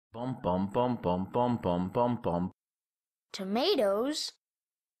Bum bum bum bum bum bum bum bum. Tomatoes?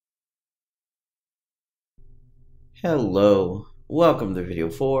 Hello, welcome to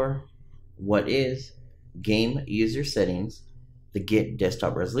video 4. What is Game User Settings, the Get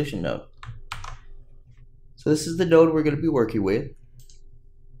Desktop Resolution node? So this is the node we're going to be working with.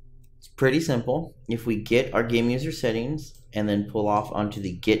 It's pretty simple. If we get our Game User Settings and then pull off onto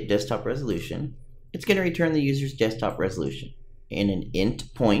the Get Desktop Resolution, it's going to return the user's desktop resolution in an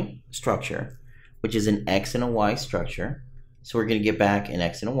int point structure, which is an X and a Y structure. So we're going to get back an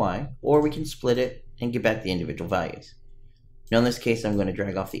X and a Y, or we can split it and get back the individual values. Now in this case, I'm going to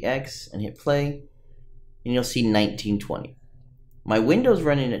drag off the X and hit play, and you'll see 1920. My window's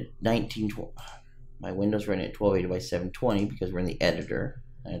running at 1920. My window's running at 1280 by 720 because we're in the editor.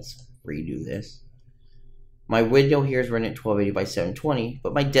 Let's redo this. My window here is running at 1280 by 720,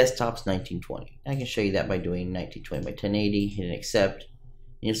 but my desktop's 1920. I can show you that by doing 1920 by 1080, hitting accept, and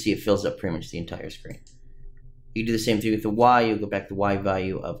you'll see it fills up pretty much the entire screen. You do the same thing with the Y. You'll go back to the Y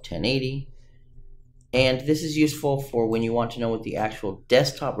value of 1080. And this is useful for when you want to know what the actual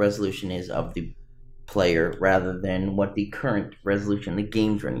desktop resolution is of the player rather than what the current resolution the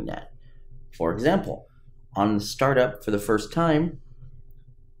game's running at. For example, on the startup for the first time,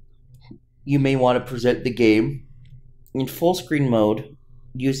 you may want to present the game in full screen mode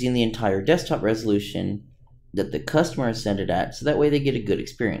using the entire desktop resolution that the customer has set it at, so that way they get a good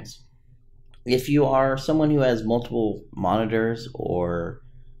experience. If you are someone who has multiple monitors, or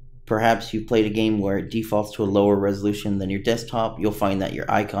perhaps you played a game where it defaults to a lower resolution than your desktop, you'll find that your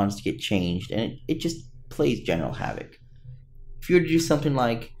icons get changed and it just plays general havoc. If you were to do something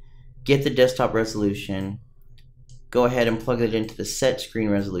like get the desktop resolution, go ahead and plug it into the set screen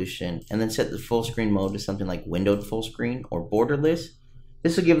resolution, and then set the full screen mode to something like windowed full screen or borderless,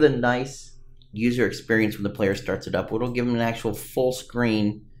 this will give them a nice user experience when the player starts it up. It'll give them an actual full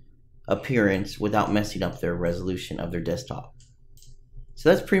screen appearance without messing up their resolution of their desktop. So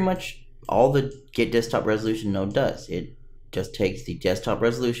that's pretty much all the Get Desktop Resolution node does. It just takes the desktop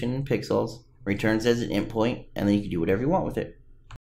resolution in pixels, returns as an endpoint, and then you can do whatever you want with it.